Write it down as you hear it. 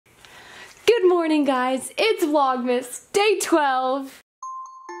Good morning, guys. It's Vlogmas, day 12.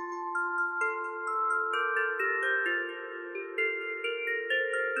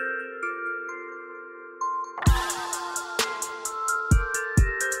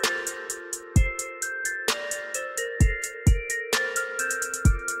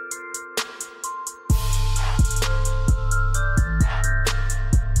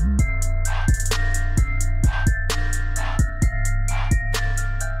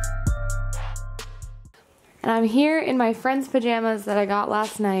 And I'm here in my friend's pajamas that I got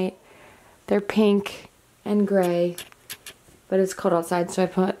last night. They're pink and gray, but it's cold outside, so I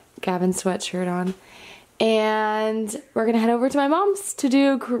put Gavin's sweatshirt on. And we're gonna head over to my mom's to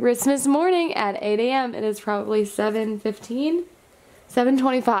do Christmas morning at 8 a.m. It is probably 7:15,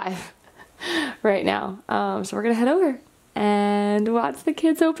 7:25 right now. So we're gonna head over and watch the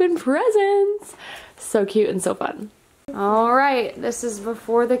kids open presents. So cute and so fun. All right, this is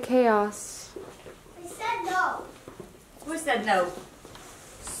before the chaos. No. Who said no?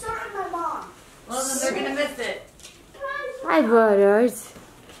 Sir and my mom. Well, then they're gonna miss it. Hi, Butters.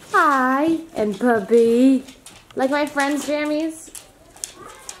 Hi, and Puppy. Like my friend's jammies?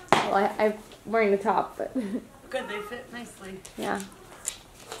 Well, I'm wearing the top, but... Good, they fit nicely. Yeah.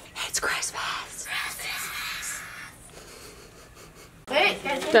 It's Christmas. Hey,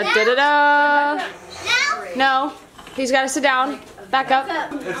 Da da da da. Now? No, he's got to sit down. Back up.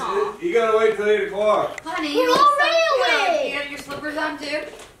 You gotta wait till 8 o'clock. honey, We're you already you have your slippers on too?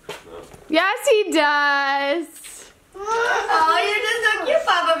 Yes, he does. Oh, you're just so cute,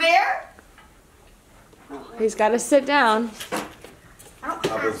 Papa Bear. He's got to sit down.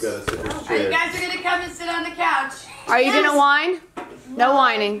 Papa's gotta sit in his You chair. guys are gonna come and sit on the couch. Are you going to whine? No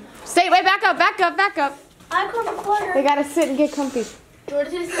whining. Stay, wait, back up, back up, back up. I'm going to the corner. They got to sit and get comfy. George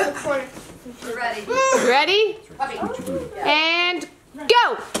is in the corner. We're ready. Ready? Puppy. And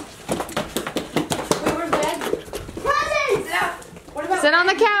go. Wait, where's bed? Presents! Sit down. What about Sit on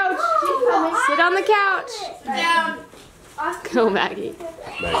the couch. Sit on the couch. sit down? Go, Maggie.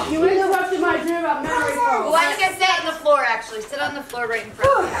 You want to go up to my dream about memory foam? Well, why don't you guys sit on the floor, actually? Sit on the floor right in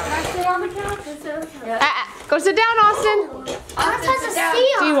front of the couch. Can I sit on the couch? Go sit down, Austin. Austin, sit down.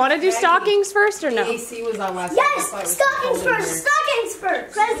 Do you want to do stockings first or no? AC was on last Yes! night. Stockings first! Stockings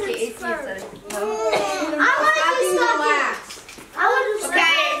first! Presents AC first! said. I want to do stockings! I want to do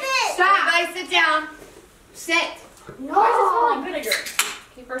Okay, stockings! everybody sit down. Sit. No! Vinegar.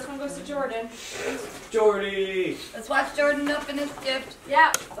 Okay, first one goes to Jordan. Jordy! Let's watch Jordan open his gift.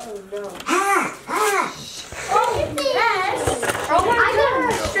 Yeah. Oh, yes! I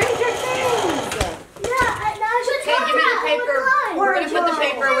got Stranger Things! Yeah, I should Okay, give me the paper. We're gonna put the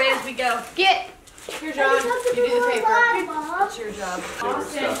paper away as we go. Get. Here, John. You do the paper. It's your job. Never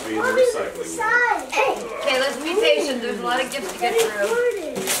stop being recycling. Okay, let's be patient. There's a lot of gifts to get through.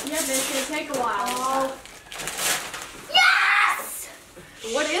 Yeah, but it's going to take a while. Yes!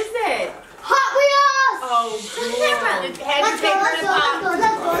 What is it? Hot Wheels! Oh, Hand your paper to Pop.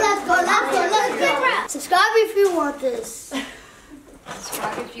 Let's go. Subscribe if you want this.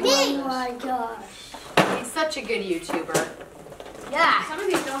 Subscribe if you Oh want. my gosh. He's such a good YouTuber. Yeah. some of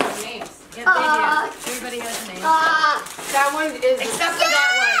these don't have names. Yeah, they do. Everybody has a name. That one is... Except for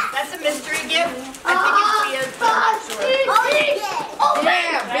that one. That's a mystery gift. I think it's Leah's, but I'm not sure. Yeah, baby.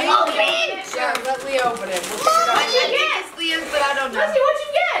 Open! Sure, let Leah open it. We'll I figure it think it's Leah's, but I don't know. out. What'd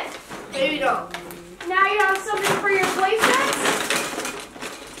you get? Maybe don't. Now you have something for your playsets?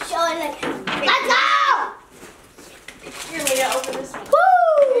 Showing the Let's go! Here, Leah, open this one. Woo!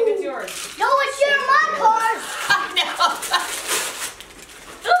 Maybe it's yours. No, it's your my card. No.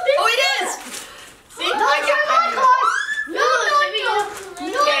 Oh, it is. See, No, I it's your my got card. it. No.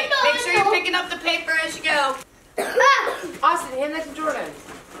 Okay, make sure you're picking up the paper as you go. Austin, hand that to Jordan.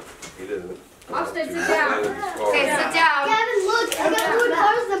 He didn't. Austin, sit down. Okay, sit down. Gavin, look, I got more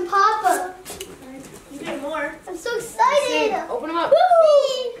cards than Papa. You get more. I'm so excited. Open them up. Woo!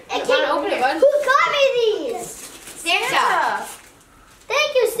 And Come on, open it, bud. Who got me these? Santa.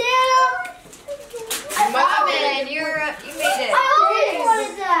 Thank you, Santa. Robin, you made it. I always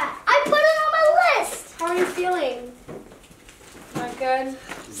wanted that. I put it on my list. How are you feeling? Not good.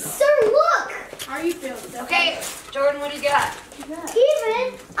 Sir, look. How are you feeling? Okay, Jordan, what do you got?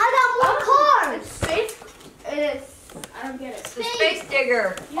 Steven, I got more cards. Space? It is. I don't get it. The space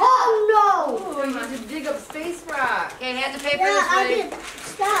digger. Oh, Oh, you have to dig up space rock. Okay, hand the no. paper Yeah, this I way. did.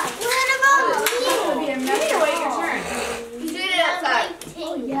 Stop. What about This would me? be a mess. Wait, your turn. You did it outside.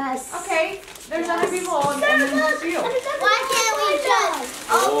 Oh, yes. Okay, there's other people and then just you. Why can't we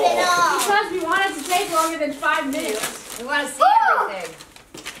just open up? Because we want it to take longer than 5 minutes. We want to see everything.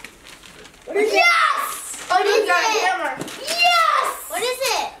 Yes! What is it? Yes! What is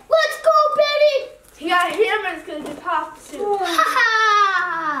it? Let's go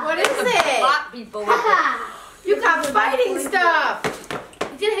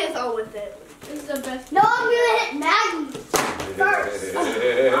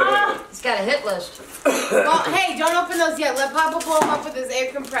He's got a hit list. Well, hey, don't open those yet. Let Papa blow them up with his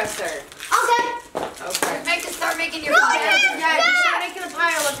air compressor. Okay. Okay. Start making your Really? pajamas. Yeah, just start making a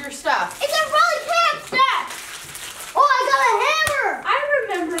pile of your stuff. It's a really big step. Oh, I got a hammer. I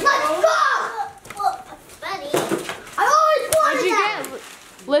remember Let's go. Buddy. I always wanted What'd you that. get,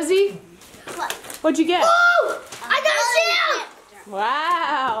 Lizzie? What? What'd you get? Oh, I got a shield.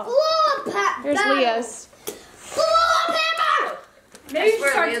 Wow. Blow up hat. Here's Leah's. Blow up hammer. Maybe you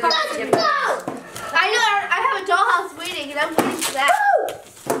should start Leah, talking. Let's go. I have a dollhouse waiting, and I'm waiting for that.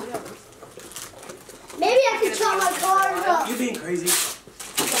 Maybe I can chop my cars up. You being crazy?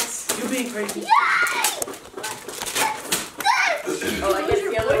 Yes. You being crazy? Yay! Oh, I guess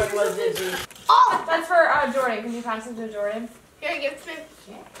the other one was Izzy. Oh! That's for Jordan. Can you pass it to Jordan? Here, give it to me.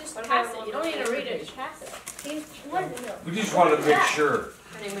 Just pass it. You don't need to read it. Just pass it. We just wanted to make sure.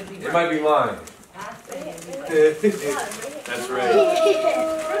 It might be mine. That's right.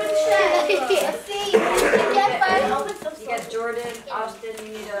 You got Jordan, Austin,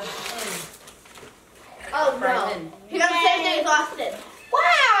 you need a pin. Oh no. Brendan. He got the same thing as Austin.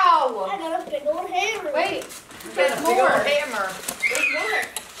 Wow! I got a big old hammer. Wait, You got a there's big more. old hammer. There's more.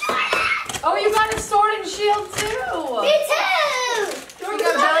 Oh, you got a sword and shield too. Me too! We're going to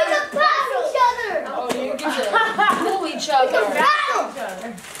battle each other! Oh, you get to fool each other. Battle!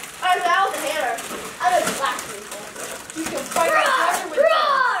 I was a hammer. I was a black people. You can fight each other with them.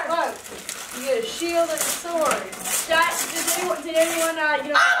 Look, you get a shield and a sword. Did anyone,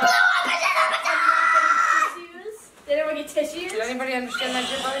 tissues? Did anyone get tissues? Did anybody understand that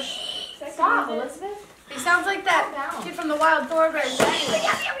gibberish? Stop, Elizabeth. He sounds like that kid from the Wild Thornberry.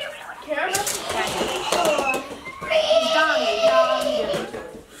 Carrot? He's Donnie.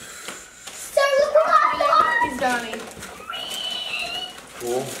 Sir, look what I got! He's Donnie.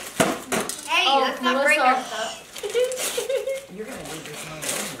 Cool. Hey, Oh, let's not break Melissa. our stuff. You're gonna need this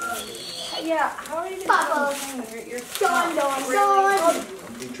money. Yeah, how are you going Papa. You're Don.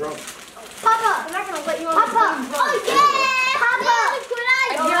 Be drunk. Papa! I'm not going to let you on Papa! the phone. Oh, yeah! Papa! Look what I I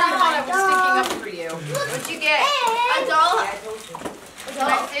got! really thought I was sticking up for you. What'd you get? A doll. Yeah, I told you. Can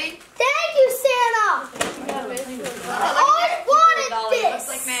I see? Thank you, Santa! I always wanted Dolly, this!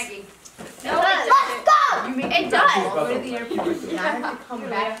 looks like Maggie. No, let's go! It does. Go to the airport. And I have to come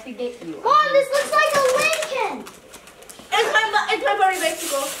back to get you. Mom, this looks like a Lincoln! It's my buddy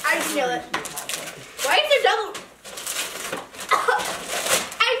bicycle. I knew it. Why is there double? I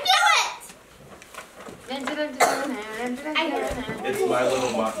knew it! It's my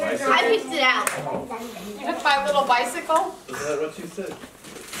little bicycle. I picked it out. You took my little bicycle? Is that what you said?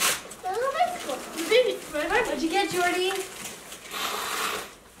 The little bicycle. What'd you get, Jordy?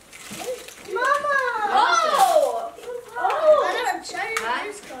 Mama! Oh! I got a giant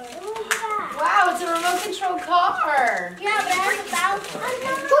race car. Look at that. Wow, it's a remote control car. Yeah, but it has a bounce. I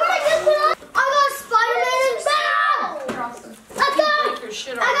got Spider-Man and Venom! Let's go! Break your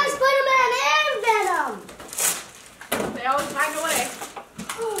shit I got already. Spider-Man and Venom! They always hide away.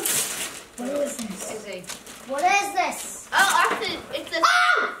 Izzy. What is this? Oh, actually, it's this.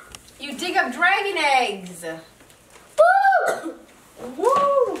 Oh! You dig up dragon eggs. Woo!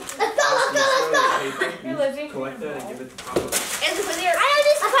 Woo! Let's go! Here, Lizzie. Collect that and give it to Papa. It's for your. I have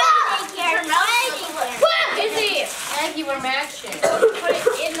this Spider-Man character. Izzy, Maggie, we're matching. Put it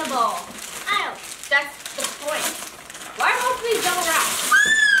in the bowl. Ow. That's the point. Why most of these double wrap?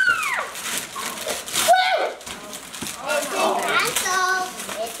 Woo! It's a castle.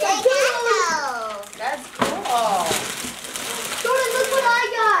 It's a castle. That's cool. Jordan, look what I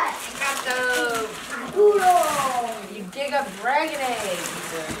got. Got those. Poodle. You dig up dragon eggs.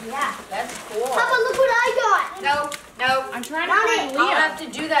 Yeah. That's cool. Papa, look what I got. No. I'm trying to Nani. find I'll Leah. have to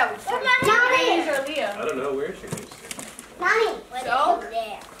do that with some. Nani. Or Leah. I don't know. Where is your hamster? Nani. Go.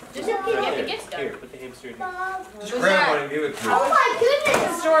 There. Just Right you have to Here, get stuff. here, put the hamster in here. Oh Just grab one and give it to me. my goodness.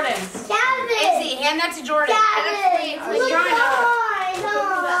 It's Jordan's. Gavin. Izzy, hand that to Jordan. Gavin. Look Jordan. at mine.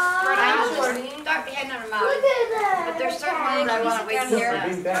 Stop behind her mouth. Look at that. But there's certain things I want to wait down till here. here.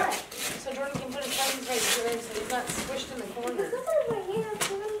 Bring back. So Jordan can put his thumbs right here so he's not squished in the corner. Look at it right here.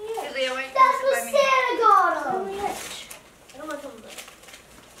 It's really it. Izzy, I want you to That's sit what by me. Santa got him. I don't want some of this.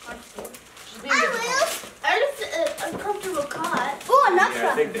 She's being I difficult. will. I just uncomfortable cot. Oh, a nut Yeah, I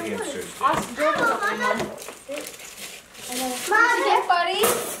truck. think the hamster's dead. Austin, Jordan. Mom, Get, buddy.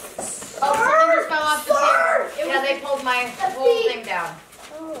 Oh, something just fell off the chair. Yeah, they pulled my whole thing down.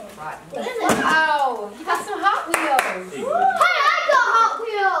 Rotten. Wow, you got some Hot Wheels. Hey, Hey, Lizzie. I got Hot Do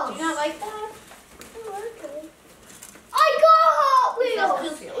Wheels. you not like that? I got Hot He's not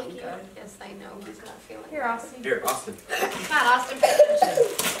Wheels. feeling good. Yes, I know. He's not feeling good. Here, Austin. Here, Austin. Come on, Austin, pay attention.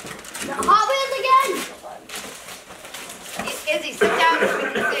 The Hot Wheels again. Izzy, sit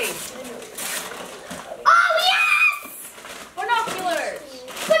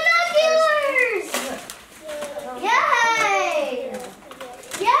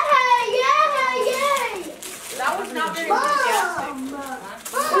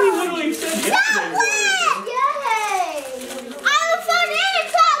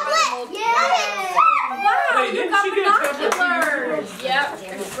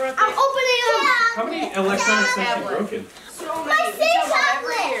electronic system tablet. broken. So My many. same We sell them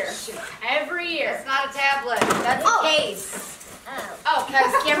every tablet. year. Every year. It's not a tablet. That's Oh. a case. Oh,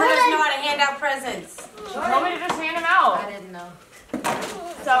 because Cameron doesn't know how to hand out presents. She told me to just hand them I out. didn't know.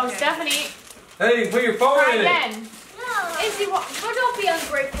 So Stephanie, Hey, put your phone try in it. again. Izzy, don't be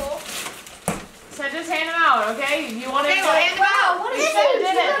ungrateful. So just hand them out, okay? You want to Okay, do well, it? hand them out. What You is should have it?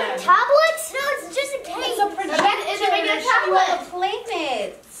 did it then. Tablet? No, it's just a case. It's a projector. Make it a to show you all tablet. the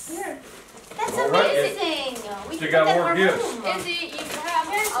planets. That's All right, amazing. We Still can got put that more in our gifts. room. Izzy, you have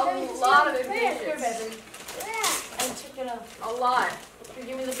a lot of pictures. I took it up. A lot.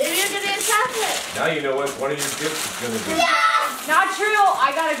 Give me the Maybe you're gonna get a tablet. Now you know what one of your gifts is going to be. Not true.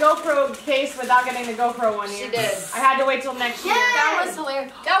 I got a GoPro case without getting the GoPro one year. She did. I had to wait till next year. That was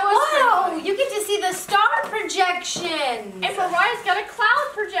hilarious. That was Wow, you get to see the star projection. And Mariah's got a cloud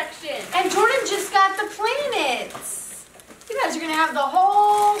projection. And Jordan just got the planets. You guys are gonna have the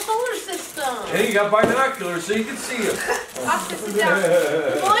whole solar system. Hey, you got binoculars so you can see them. Austin, sit down.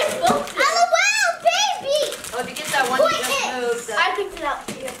 Boys, both. Hello, baby. Well, if you get that one, you just moved. I picked it up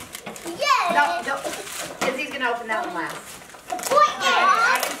here. No, Yeah. no. Izzy's gonna open that one last. The point is,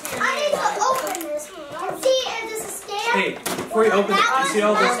 I need to open this and see if this is stamp. Hey, before you open it, you see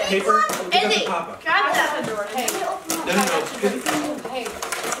all this paper? Give that to Papa. Got that. Hey, No. Hey,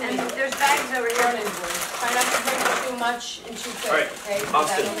 And there's bags over here. try not to drink too much and too quick, All right, okay?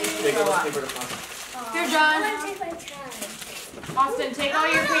 Austin, That'll make you take throw all up. this paper to Papa. Here, John. Take my time. Austin, take all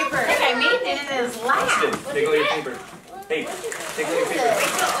your paper. I think I made it in his lap. Austin, take all your paper. Hey, take all your paper.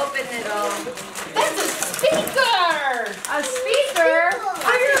 Wait till open it all. That's a speaker! A speaker.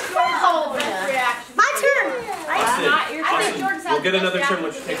 On your phone! My turn. Austin, Not your I think Austin, Jordan's we'll get has another the turn.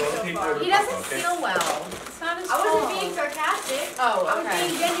 best Let's take all the paper over to He Papa, doesn't okay? feel well. It's not his I wasn't fault. being sarcastic. Oh, I was okay.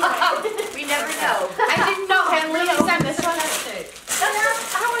 being genuine. We never know. I didn't know. Can we open this one?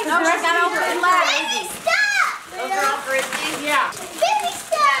 No, she's got over it last. Baby, stop. Those are all for Izzy. Yeah. Baby, The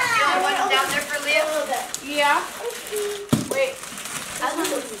stop. only one down there for Leah. Yeah. Wait. I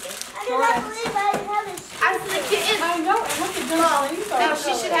did not believe I have it. I flicked it in. I know. And look at those. No,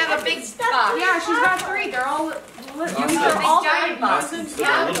 she should have a big box. Yeah, she's got 3. They're all. Austin, These are all giant giant boxes. boxes. yeah, a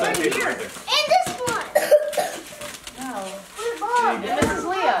Yeah. little bit of paper right there. And this one. And this is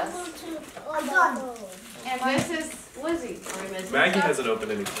Leah's. I'm done. And this is Lizzie. Maggie hasn't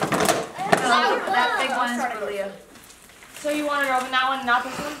opened anything. That big one is for Leah. So you want her to open that one, not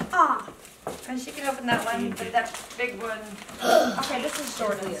this one? And she can open that one, but that big one. Okay, this is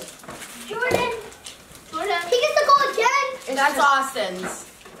Jordan's. Jordan. He gets to go again. That's Austin's.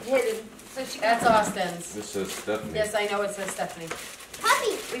 Hidden. So she That's can. Austin's. This is Stephanie. Yes, I know it says Stephanie.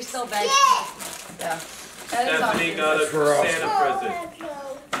 Puppy. We still beg. Yeah. That is Stephanie Austin's. got a Santa present.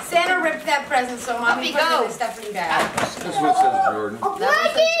 Santa ripped that present, so mommy Puppy, put it go. in the Stephanie bag. This one says Jordan. Oh,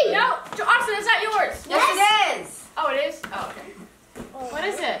 Maggie. No, Austin, is that yours? Yes, it is. Oh, it is? Oh, okay. What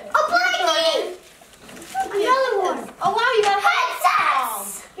is it? Oh, Blackie. Another one. Oh wow, you got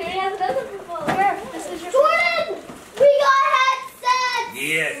Headsets. Here, we have another people. Here, this is your Jordan. We got headsets.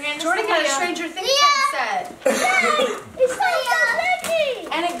 Yes. Jordan got a Stranger Things Yeah. headset. It's so Blackie.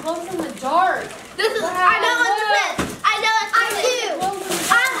 And it glows in the dark. This is. I know what this is. I know what this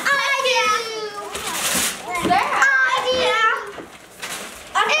is.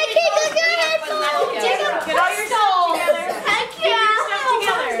 Get all your stuff together. Heck Get your stuff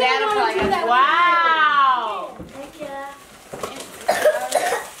together. Dad will probably have to. Wow.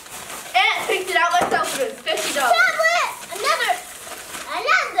 And picked it out myself. It was $50. Tablet! Another!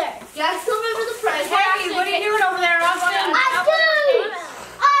 Yeah, I still remember the price. Maggie, what are you doing over there, Austin? I do!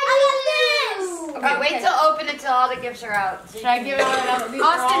 Okay, wait till open it till all the gifts are out. Should I give it one another? These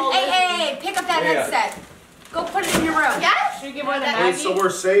are all Austin, hey, pick up that Yeah. headset. Go put it in your room. Yes? Should we give one to Wait, Maggie? so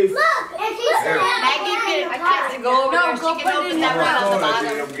we're safe? Look! And he's Here. Maggie can, I have to go over No, there. go She put can it open in that that one on the I bottom.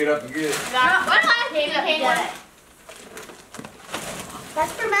 think I'm get up and get it. Katie,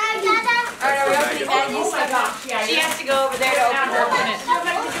 That's for Maggie. All right, are we opening Maggie's Oh my stuff? gosh, yeah. She has to go over there to open her Open one. it. You're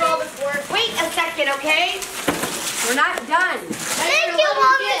meant to do all this work. Wait a second, okay? We're not done. Thank you,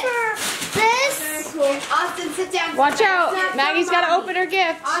 Mommy, for this. Austin, sit down. Watch out. Maggie's got to open her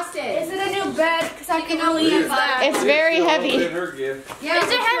gift. Austin. Is it a new bed? Because I can only Leave use that. It's very heavy. Her gift. Yeah, Is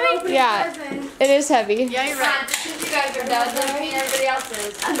it heavy? Yeah, it is heavy. Yeah, you're right. Just since you guys are done, doesn't mean everybody else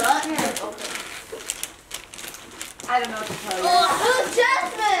is. I don't know what to tell you. Who's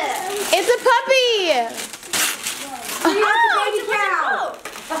Jasmine? It's a puppy. baby cow.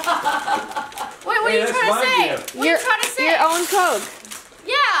 Wait, what Hey, are you that's trying to my say? gift. What are you trying to say? Your own Coke.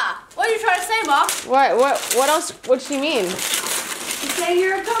 Yeah. What are you trying to say, Mom? What else? What'd she mean? Say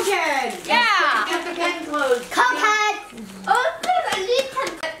you're a cokehead. Yeah. Get the pen closed. Cokehead. Oh, I need to.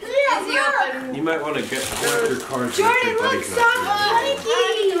 Izzy open. You might want to get your cards. Jordan, look, stop.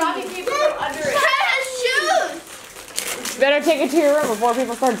 Wrapping paper under it. Shoes. Better take it to your room before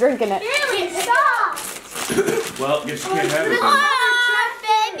people start drinking it. Really, stop. Well, guess you can't have it.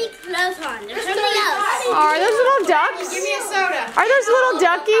 Baby clothes on. There's something else. Are those little ducks? Give me a soda. Are those little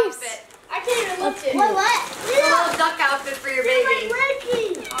duckies? I can't even look at it. What? A little duck outfit for your baby.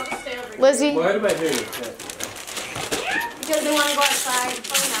 I'll just stay over here. Lizzie? Why am I doing it? Because they want to go outside.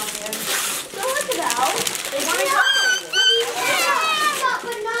 Phone out there. So what's it about? They want to go.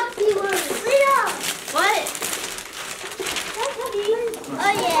 What?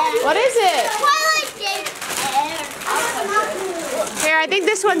 Oh yeah. What is it? Twilight Day. Here, I think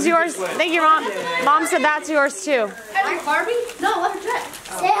this one's yours. I think your mom said that's yours too. Like Barbie? No, let her dress.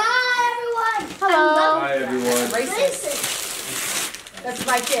 Say hi, everyone. Hello. Hi, everyone. Racist. That's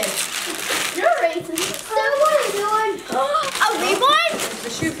my kid. You're racist. So what are you doing? A reborn? The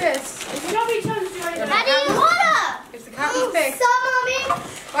shoe fits. You don't need to do anything. Daddy, what up? If the cotton fits. Some mommy.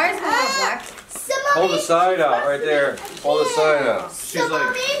 Why is the wall black? Some Hold mommy. the side out right there. Hold the side out. Some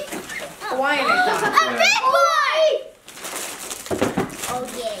mommy. Hawaiian, I thought. A big boy. Oh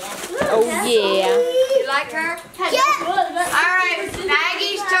yeah. Oh yeah. You like her? Yeah. Alright,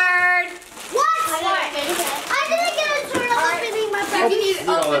 Maggie's turn. What? I didn't get a turn on opening my You present. can either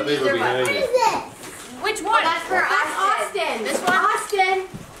all that open paper either one. behind What you. is this? Which Oh, one? that's for That's Austin. Austin. This one? Austin.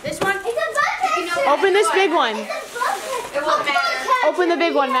 This one? It's a bucket. Open this big one. It's a bucket. It won't matter. Open the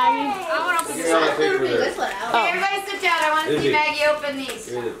big one, Maggie. I want to open Get all the paper there. this one out. Okay, everybody sit down. I want to see Izzy. Maggie open these.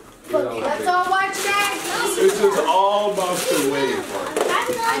 Get all the Let's paper. all watch Maggie. This is all Bob's been waiting for.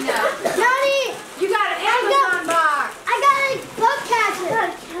 I know. Daddy, You got an Amazon box. I got a book catcher.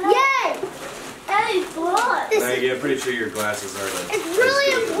 Yay. Daddy's blood. Maggie, I'm pretty sure your glasses are like. It's really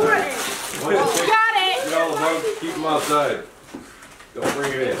important. Got it. Get all the bugs, keep them outside. Don't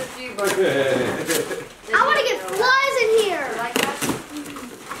bring it in. It's you, bud. I want to get flies in here. Like that?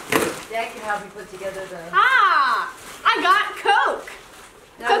 Dad can help you put together the... Ah! I got Coke.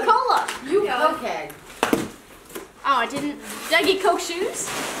 Coca-Cola. You cokehead. Oh, I didn't. Did I get Coke shoes?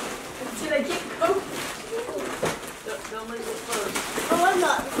 Did I get Coke? Don't lose it first. Oh, I'm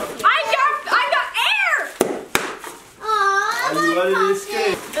not. I got air. Aw, Are you letting it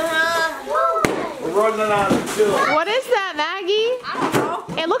escape? We're running out of chill. What is that, Maggie? I don't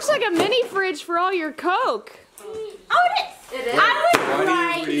know. It looks like a mini fridge for all your Coke. Oh, it is. It is. I was Why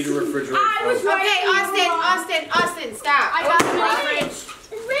right. do you need a refrigerator? I was right. Okay, Austin, stop. I got the mini fridge.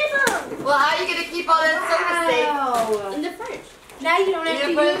 it's rainbow. Well, how are you going to keep all that soda safe? In the fridge. Now you don't You have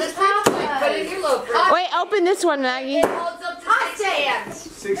to gonna put it in use this fridge? Put it in your low fridge. Wait, open this one, Maggie. It holds up to 6 hands.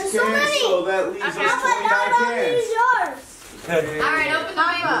 6 There's cans, so many. so that leaves us 29 cans. yours. Alright,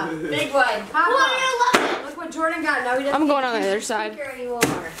 open the big one. Look what Jordan got. Now he doesn't I'm going on the need other to side. speaker anymore.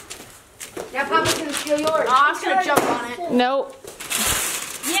 Now Papa's going to steal yours. Oh, I'm just gonna jump on it. Nope.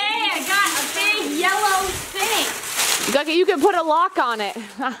 Yeah, I got a big yellow thing. You can put a lock on it.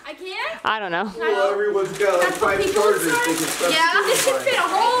 I can? I don't know. Well, everyone's got like 5 chargers. They can stuff Yeah, This should fit a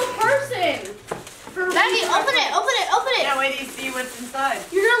whole person. Daddy, open it. Now wait till you see what's inside.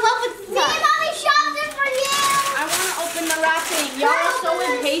 You're gonna love what's inside. See, mommy shopped it for you. I want to open the wrapping. Y'all are so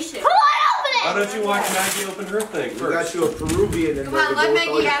impatient. Come on, open it. Why don't you watch Maggie open her thing We got first? you a Peruvian in Come there on, to let go with all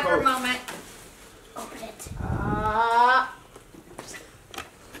Maggie your have her Coke. moment. Open it.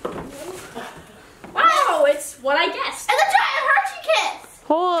 Wow, it's what I guessed. It's a giant Hershey kiss.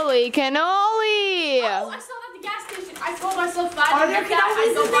 Holy cannoli! Oh, I saw that at the gas station. I told myself that. Are there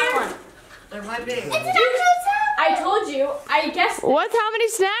I'd go buy one. There might be. It's an actual tablet. I told you. I guessed. What's how many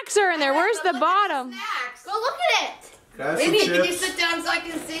snacks are in there? Where's the bottom? Snacks. Go look at it. Got some Baby, can you chips. sit down so I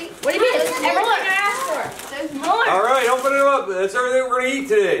can see? What it is? Everything I asked for. There's more. All right, open it up. That's everything we're gonna eat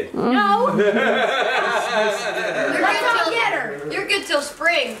today. No. You're Let's good go till, get her. you're good till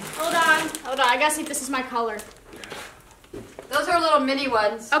spring. Hold on. I gotta see if this is my color. Those are little mini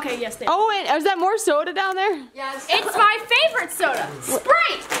ones. Okay, yes, they are. Oh, and is that more soda down there? Yes. It's my favorite soda.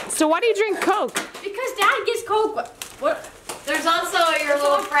 Sprite. So why do you drink Coke? Because Dad gets Coke. What? There's also your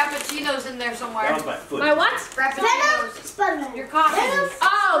little frappuccinos in there somewhere. That was my foot. My what? Frappuccinos. Spider-Man. Your coffees.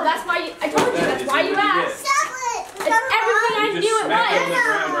 Oh, that's why I told you. That's why you asked. Tablet. It's everything I You knew just it smacked it on was. the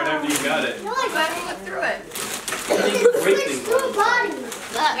ground right after you got it. No, I'm glad we looked through it. It's two bodies.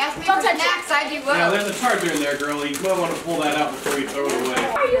 You asked me for snacks, I do Now, well. there's a charger in there, girl. You might want to pull that out before you throw it away.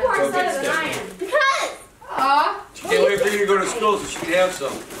 Why are you more Go get excited than I Stephanie. am? Because. Aw. Can't wait for you to go to school so she can have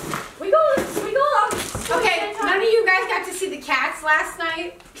some. We go. Okay, none of you guys got to see the cats last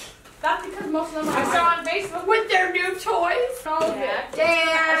night That's because most of them I saw on Facebook with their new toys. It's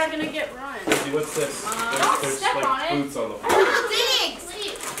Dad. gonna get run. See, what's this? Don't There's step like on it. boots on the floor. Thanks.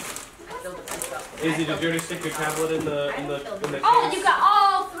 Izzy, did you already stick your tablet in the case? Oh, you got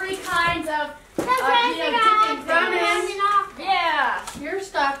all 3 kinds of dipping things. Yeah. Your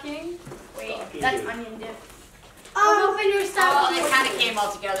stocking. Wait, That's onion dip. Come open your oh, stocking. they kind of came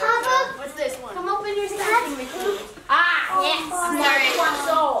all together. Papa, What's this one? come open your stocking with me. Yes. Sorry.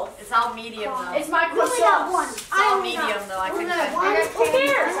 Croissant. It's all medium though. It's my I only got croissant. one. It's all medium though. I couldn't find it. Who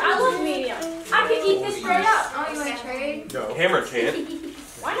cares? I love medium. I could eat this straight up. Oh, you want to trade? No. Hammer can't,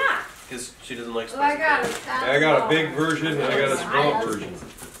 Why not? because she doesn't like Well, I spicy. got it. I got a big version and I got a small version.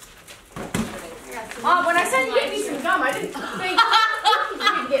 When I said you get me some gum, I didn't think you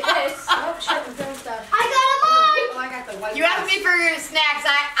could get this. Oh, shit, I'm doing stuff. I got a mine. Oh, I got the white. You asked me for your snacks.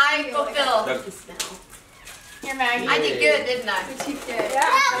 I fulfilled. Here, Maggie. I did good, didn't I?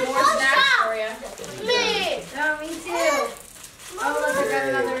 Yeah, some more snacks for you. Me. No, me too. Oh, look, I got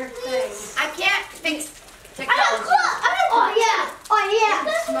another thing. I can't fix I got technology. club. Oh yeah. Oh yeah.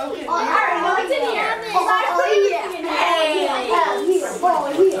 Smoking. Oh, I already know What's in here? Oh yeah. Hey.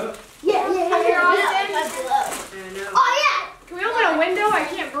 Oh yeah. Yeah. Here, Austin. Oh yeah. Can we open a window? I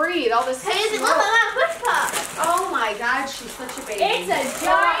can't breathe. All this. Hey, is it look at push pop? Oh my God, she's such a baby. It's a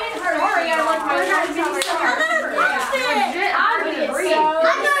giant Sorry, I like my Legit, I'm gonna breathe.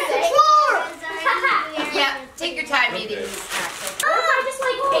 I got the floor. Yeah, take your time eating these snacks. What if I just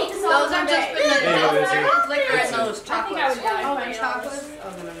like ate this all Those are one just day? the liquor and those I think I would chocolates. die. Oh, my chocolates? Oh,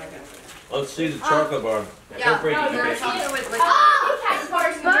 no, no, no. Let's see the chocolate bar. Yeah, Don't break no, it, they're baby. chocolate with liquor.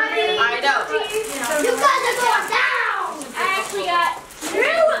 Buddy! I know. You guys are going down. I actually got 2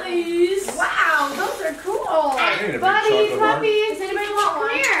 of these. Wow, those are cool. I need a big Buddy, chocolate bar. puppies, anybody want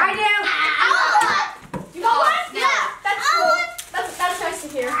one? Here. I do. You got one? no. Yeah, that's cool. That's nice to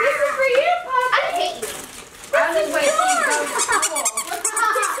hear. This is for you, puppy. I hate you. I was just waiting for you to go.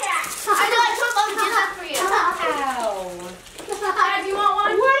 I know. I told Mom to get that for you. Dad, you want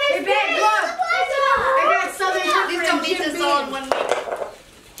one? What is this? Look. I got Southern Please don't eat this all in 1 week.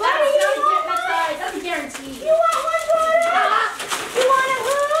 Buddy, that's a guarantee. You want one, You want a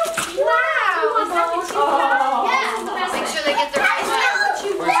hoop? Wow. You want something too? Yeah. Make sure they get the right one.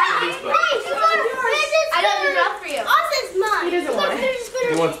 I don't do that for you. Austin's mine. He doesn't want it.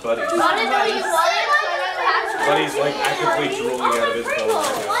 He wants Buddy. Want to know you want it? Buddy's like actively drooling out of his belly right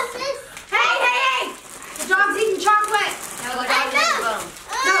now. What's this? Hey! The dog's eating chocolate. Now look at this bone.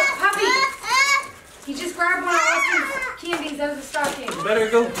 No, puppy. He just grabbed one of Austin's candies out of the stocking. You better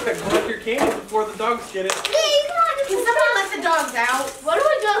go collect your candy before the dogs get it. Can someone let the dogs out? What do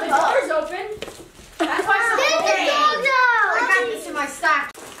we do? The door's open. That's why it's Get so the dogs out. I got this in my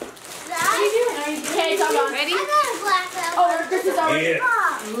stock. What are you doing? Okay, hold on. Ready? I got a black belt. Oh, this is already. Yeah.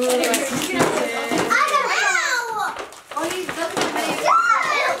 Anyway, you can have it. I got a ow. Oh, he's looking at me.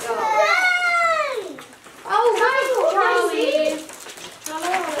 Oh, nice, Charlie.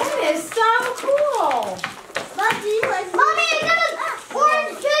 That is so cool. Mommy, I got an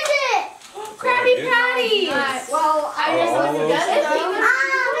orange ticket. Krabby Patty. Well, I just all looked at those- it.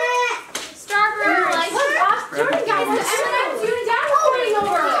 Starburst. Look, Jordan, guys, the M&M's you and Dad were putting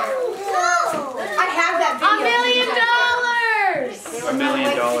over. I have that video. $1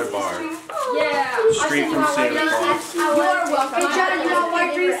 million bar. Yeah. Straight from Santa Claus. You are welcome. Hey, John, you want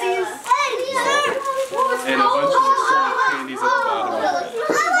white Reese's? And a bunch of assorted candies at the bottom.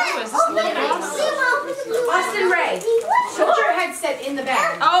 Austin Ray, put your headset in the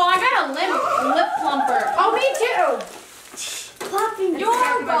bag. Oh, I got a lip plumper. Oh, me too. You're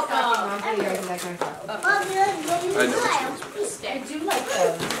welcome. I I do like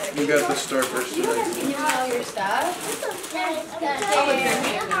those. You got the Starburst You today. have to give me all your stuff.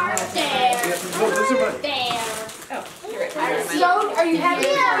 No, those are mine. So, are you happy?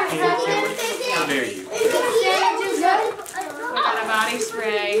 How dare you? Got a body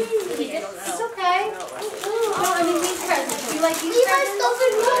spray. It's okay. No, I mean these presents. You like these presents?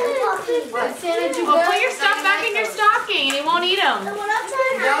 What, Santa, do Well, put your stuff back in your stocking and he won't eat them. Nope.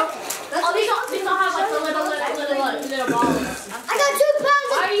 Oh, these don't have like the little balls. I got 2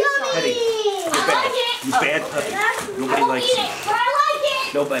 pounds of Teddy, gummies. you're bad. You bad puppy. Nobody likes you. But I like it.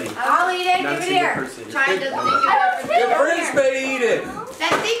 Nobody. I'll eat it. Not a Give it single here. person. Trying to think Your frisbee, eat it.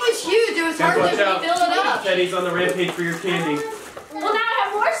 That thing was huge. It was hard Watch to out. fill it up. Teddy's on the rampage for your candy. Well, now I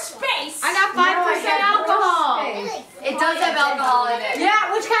have more space. I got 5% alcohol. It does have alcohol in it.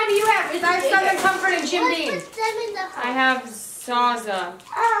 Yeah, which kind do you have? Because I have Southern Comfort and Jim Beam. I have Saza.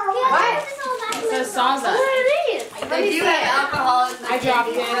 What? It says Saza. They do have alcohol in I dropped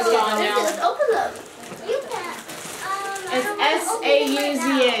it. It's gone now. Let's open them. You can. It's Sauza.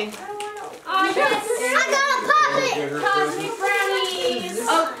 I got a puppet. Cosmic brownies.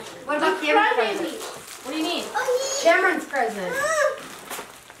 Oh, what about Cameron's present? What do you mean? Cameron's present.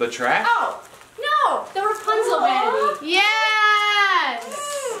 The trash? Oh, no, Oh, the Rapunzel vanity. Yes!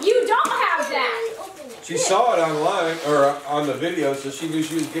 You don't have that. She saw it online, or on the video, so she knew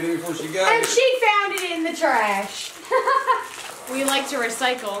she was getting it before she got And it. she found it in the trash. We like to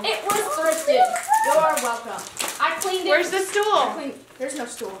recycle. It was thrifted. You are welcome. I cleaned it. Where's the stool? There's no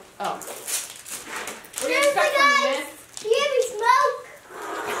stool. Oh. What do you expect from me, man? Give me smoke.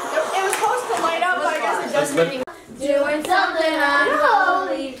 It was supposed to light up, but I guess it doesn't anymore. Doing something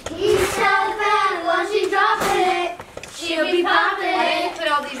unholy. He's so bad while she's dropping it. She'll be popping Why it. did you put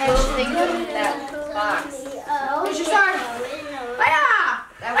all these little things in that box? Here's your star. Hiya!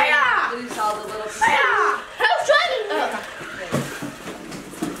 That way you lose all the little pieces. Hiya! Who's trying to?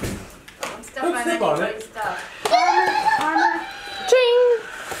 Don't step on anybody's stuff. Ching!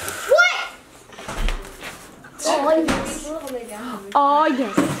 What? Oh,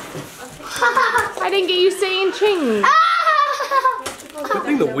 yes. I didn't get you saying ching. Good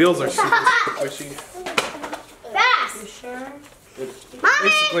thing the wheels are super squishy. Fast.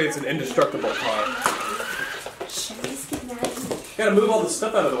 Basically, it's an indestructible car. Gotta move all the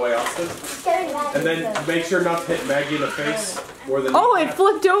stuff out of the way, Austin. And then make sure not to hit Maggie in the face. Or the Oh, it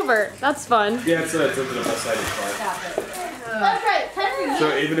flipped over. That's fun. Yeah, it's a double-sided car. That's right. Time for you.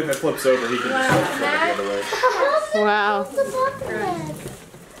 So even if it flips over, he can just flip it the other way. Wow.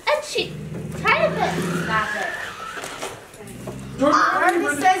 And she tried to Stop it. Where are the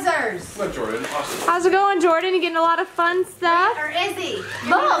scissors? Come on, Jordan. Austin. How's it going, Jordan? You getting a lot of fun stuff? Or Izzy?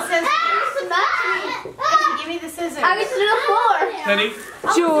 both. Give me the scissors. I get to do the floor. Penny,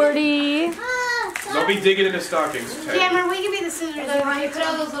 Jordy. don't be digging into stockings. Penny. Cameron, we give me the scissors. Why don't you put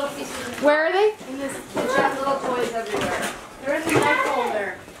all those little pieces in Where are they? this? You have little toys everywhere. They're in the knife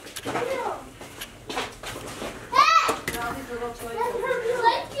holder. Put all these little toys everywhere.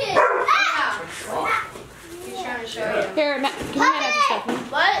 He's trying to show you. Here, Matt. Can you hand that to Stephanie?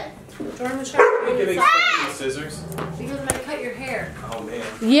 What? Jordan was trying Are you giving Stephanie the scissors? because I'm going to cut your hair. Oh, man.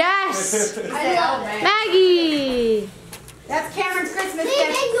 Yes! I know, man. Maggie! That's Cameron's Christmas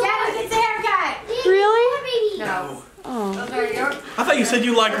gift. Cameron gets a haircut. Really? No. Oh. Those are yours. I thought you said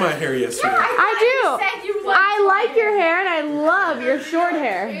you liked my hair yesterday. I do. Said you I like your hair and I love your short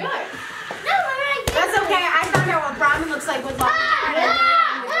hair. That's okay. I found out what Brahmin looks like with long hair.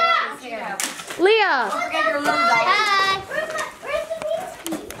 Leah! Don't forget your little doll.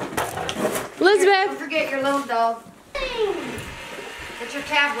 Don't Elizabeth! forget your little doll. Get your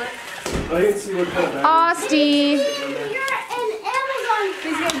tablet. I didn't see what kind of Austin! You're an Amazon.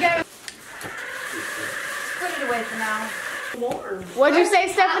 He's going to go. Put it away for now. What'd you say,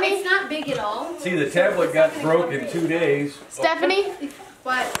 It's Stephanie? not big at all. See, the tablet got broke in 2 days. Stephanie?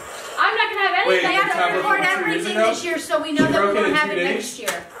 But I'm not gonna have Wait, they anything. have to tablet record from 2 years everything ago? this year so we know She that we broke it won't in have 2 it days? next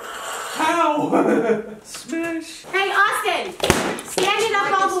year. How? Smash. Hey, Austin, stand it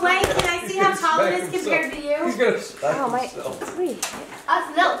up all the way. Can I see how tall it is compared to He's you? gonna smack Oh, my. himself. Sweet.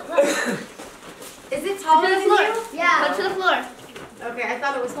 No. Is it taller than you? Yeah. Go to the floor. Okay, I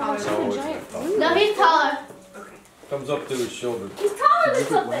thought it was taller It's than you. always tough. No, he's taller. Comes up to his shoulder. He's taller than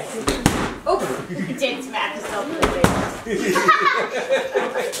something. He did smack himself in the face.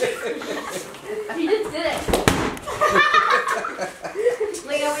 He just did it.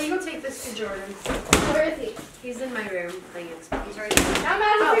 Leah, will you go take this to Jordan? Where is he? He's in my room playing. He's right I'm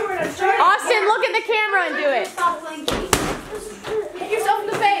out of here. Austin, look at the camera and do it. Stop blinking. Hit yourself in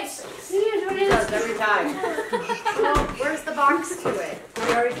the face. It does every time. Well, where's the box to it? We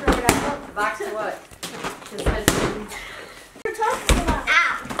already threw it out. The box of what? Just mentioned. You're talking about.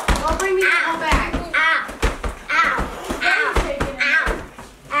 Ow. Well, bring me the whole bag. Ow. Ow. Ow.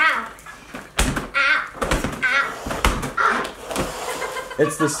 Ow.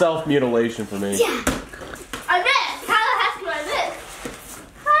 It's the self-mutilation for me. I missed. How the heck do I miss?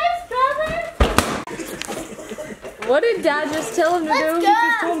 Hi, What did Dad just tell him to Let's do? go.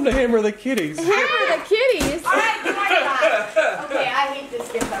 Tell him to hammer the kitties. Hammer the kitties. All right, okay, I hate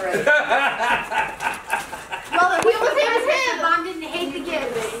this gift already. Well, the people think it's him. Mom didn't hate the gift.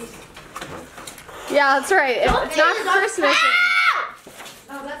 Yeah, that's right. It's not Christmas.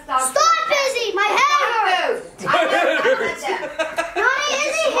 Oh, that's dog food. Stop, Izzy. My head hurts. I know, Mommy,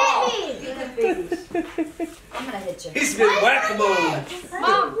 Izzy hit me. I'm gonna hit you. He's been whack-a-mole.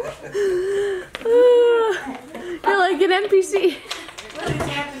 Mom. You're like an NPC. What is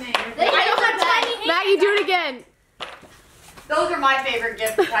happening? I don't have tiny hands. Maggie, do it again. Those are my favorite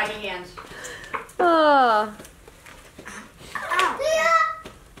gifts, the tiny hands. Oh. Leah.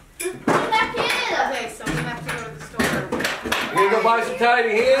 Come back in. Okay, so we have to go to the store. You gonna go buy some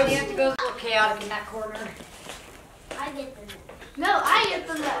tiny You hands? have to go a little chaotic in that corner. I get them. No, I get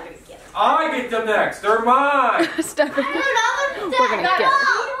them next. I get them next. They're mine. Stephanie. No, no, We're gonna get it.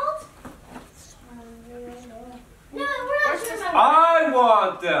 I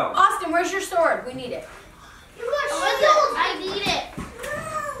want them. Austin, where's your sword? We need it. I need it.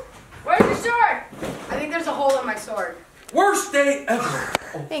 Where's your sword? I think there's a hole in my sword. Worst day ever.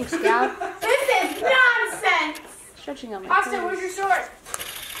 Thanks, Scout. This is nonsense. Stretching on my Austin, toes. where's your sword?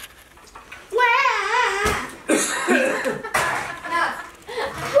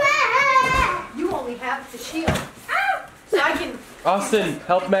 You only have the shield. So I can. Austin,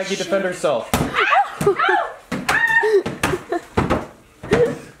 help Maggie defend herself.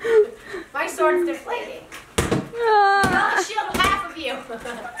 My sword's deflating. I'll shield half of you.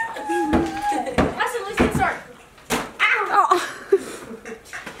 Austin, lose your sword. Ow!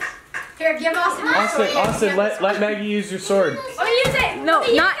 Here, give Austin your sword. Austin, let Maggie use your sword. Let me use it. No, Let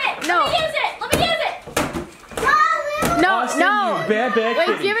me not use it. no. Let me use it. Let me use it. No, Austin, no. you bad Wait,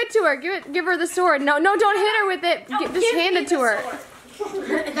 kid. give it to her. Give her the sword. No, don't hit her with it. Just hand it to her.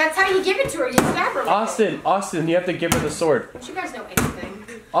 That's how you give it to her. You stab her. Austin, you have to give her the sword. Don't you guys know anything?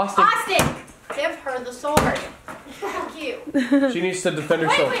 Austin, Give her the sword. Thank you. she needs to defend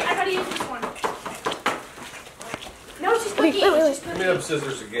Wait, herself. I gotta use this one. No, she's cooking. Wait. Give me them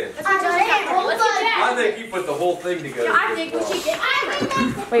scissors again. Let's do that. I think you put the whole thing together. I think we should get camera.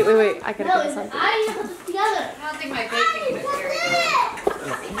 Wait. I gotta put this on. I need to put this together. I don't think my baking is very good.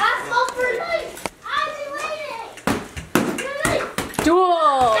 That's all for night. I've been waiting.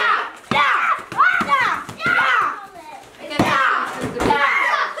 Duel.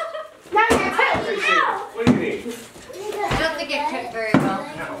 What do you need? I don't think it cooked very well.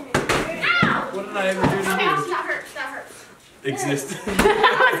 What did I ever do to you? That hurts. Exist. I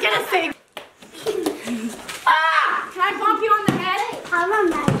was gonna say. Can I bump you on the head? I'm on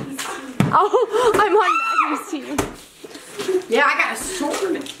Maggie's team. Oh, I'm on Maggie's team. Yeah, I got a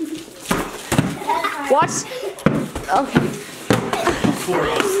sword. Watch. Okay. Poor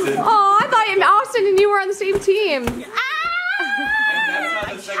Austin. Oh, I thought Austin and you were on the same team. And that's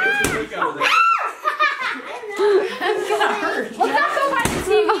how the second TV goes. That's gonna hurt. Let's not go by the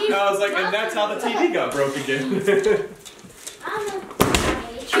TV. No, I was like, and that's how the TV got broke again. Jesus,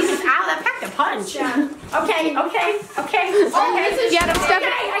 ow, that packed a punch. Okay. Get him, Steph.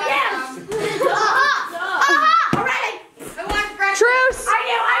 Okay, again. All right. Truce. I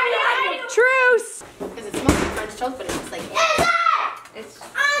knew. Truce. Because it's mostly French toast, but it's like. It's.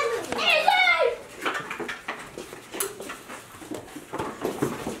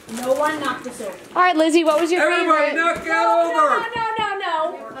 No one knocked us over. All right, Lizzie. What was your Everybody favorite? knock that over.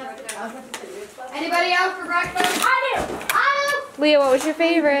 No. Anybody else for breakfast? I do. Leah, what was your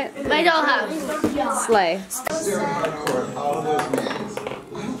favorite? My dollhouse. Slay. Staring hardcore at all of those names. I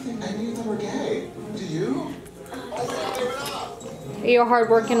don't think any of them are gay. Do you? Are you a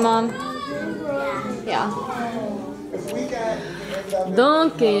hardworking mom? Yeah. If we get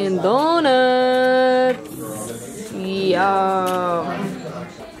Dunkin' Donuts. Yum.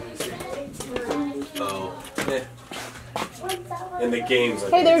 In the games.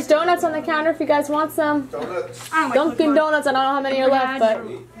 Hey, there's donuts on the counter if you guys want some. donuts, Dunkin' Donuts. I don't know how many are left, but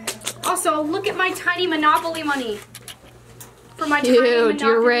Also, look at my tiny Monopoly money. For my tiny dude, Monopoly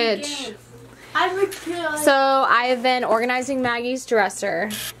you're rich. game. I'm rich. So I've been organizing Maggie's dresser.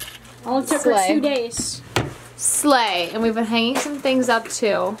 Only took her Slay. 2 days. Slay, and we've been hanging some things up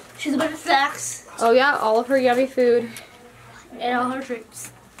too. She's a bit of snacks Oh yeah, all of her yummy food. And all her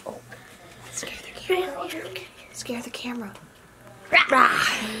drinks. Scare the camera. Scare the camera.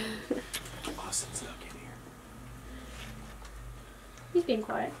 Austin's not in here. He's being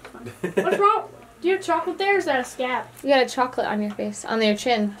quiet. What's wrong? Do you have chocolate there or is that a scab? You got a chocolate on your face, on your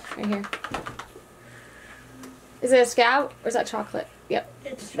chin, right here. Is it a scab or is that chocolate? Yep.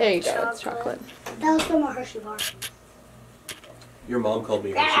 There you go. It's chocolate. That was from a Hershey bar. Your mom called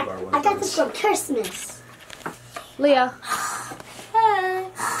me Hershey bar one I got this for Christmas. Leah,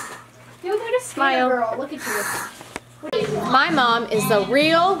 You look like a Smile. skater girl. Look at you. my mom is the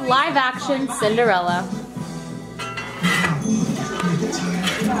real live-action Cinderella.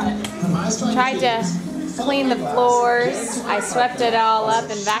 Tried to clean the floors. I swept it all up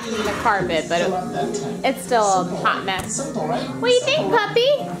and vacuumed the carpet, but it's still a hot mess. What do you think, puppy?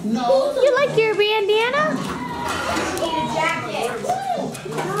 You like your bandana?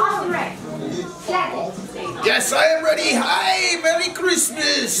 Yes, I am ready. Hi, Merry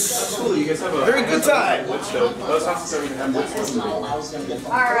Christmas. Cool, you guys have a Very good time. wood stove. Those houses don't even have wood stoves.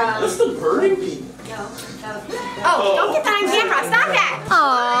 That's still burning? Oh, don't get that on camera. Stop that.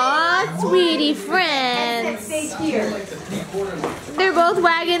 Aw, sweetie friends. Stays here. They're both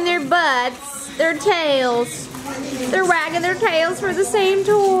wagging their butts, their tails. They're wagging their tails for the same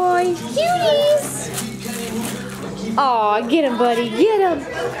toy. Cuties. Aw, get him, buddy. Get him.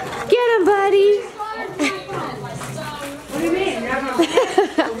 Get him, buddy.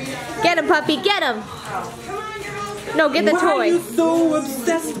 Get him, puppy, get him. No, get the toy. Why are you so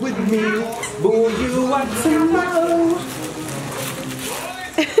obsessed with me? Boy, you want to know.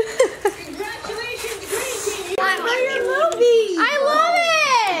 I love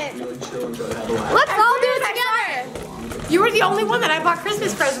it! Let's all do it together! You were the only one that I bought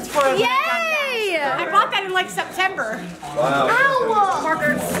Christmas presents for. Yay! I bought that in like September. Wow.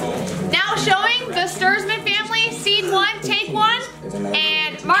 Marker. Now showing the Sturzman family, scene 1, take 1,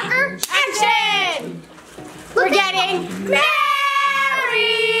 and marker, action! We're getting Married!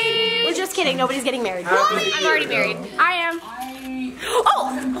 We're just kidding. Nobody's getting married. I'm already married. I am.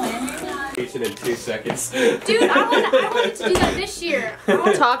 Oh! In 2 seconds. Dude, I wanted to do that this year.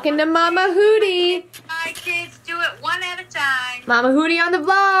 Talking to Mama Hootie. My kids do it one at a time. Mama Hootie on the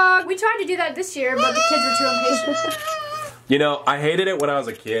vlog. We tried to do that this year, but the kids were too impatient. You know, I hated it when I was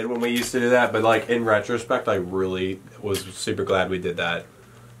a kid when we used to do that, but like in retrospect, I really was super glad we did that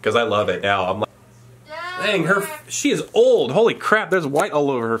because I love it now. I'm like, dang, she is old. Holy crap, there's white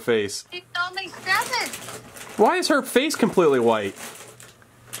all over her face. She's only 7. Why is her face completely white?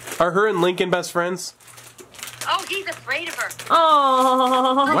 Are her and Lincoln best friends? Oh, he's afraid of her.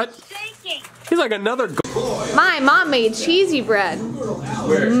 Oh. What? Shaking. He's like another My mom made cheesy bread.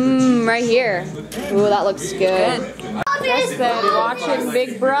 Mmm, right here. Ooh, that looks good. Just been watching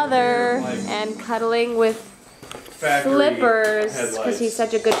Big Brother and cuddling with Flippers because he's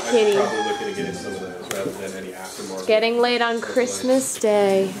such a good kitty. Probably looking to get some of those rather than any aftermarket. Getting late on Christmas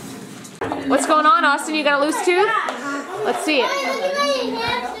Day. What's going on, Austin? You got a loose tooth? Let's see it.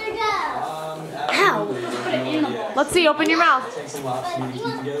 Ow. Let's see, open your mouth.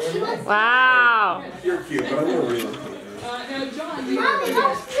 Wow. You're cute, but I'm gonna read it.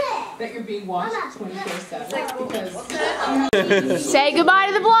 That you're being watched 24/7 Say goodbye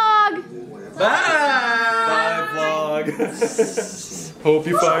to the vlog. Bye, vlog. Hope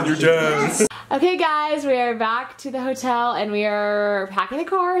you find your gems. Okay guys, we are back to the hotel and we are packing the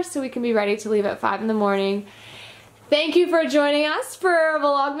car so we can be ready to leave at 5 in the morning. Thank you for joining us for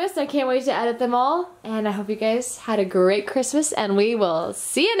Vlogmas. I can't wait to edit them all. And I hope you guys had a great Christmas and we will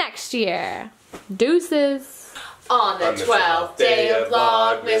see you next year. Deuces. On the 12th day of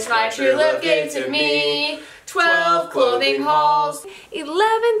Vlogmas, my true love gave to me 12 clothing hauls,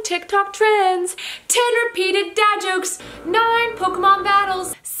 11 TikTok trends, 10 repeated dad jokes, 9 Pokemon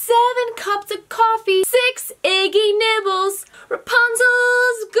battles, 7 cups of coffee, 6 eggy nibbles,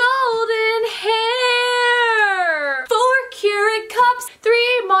 Rapunzel's golden hair, 4 Keurig cups,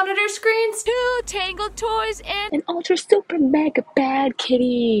 3 monitor screens, 2 Tangled toys, and an ultra super mega bad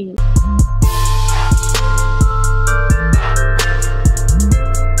kitty.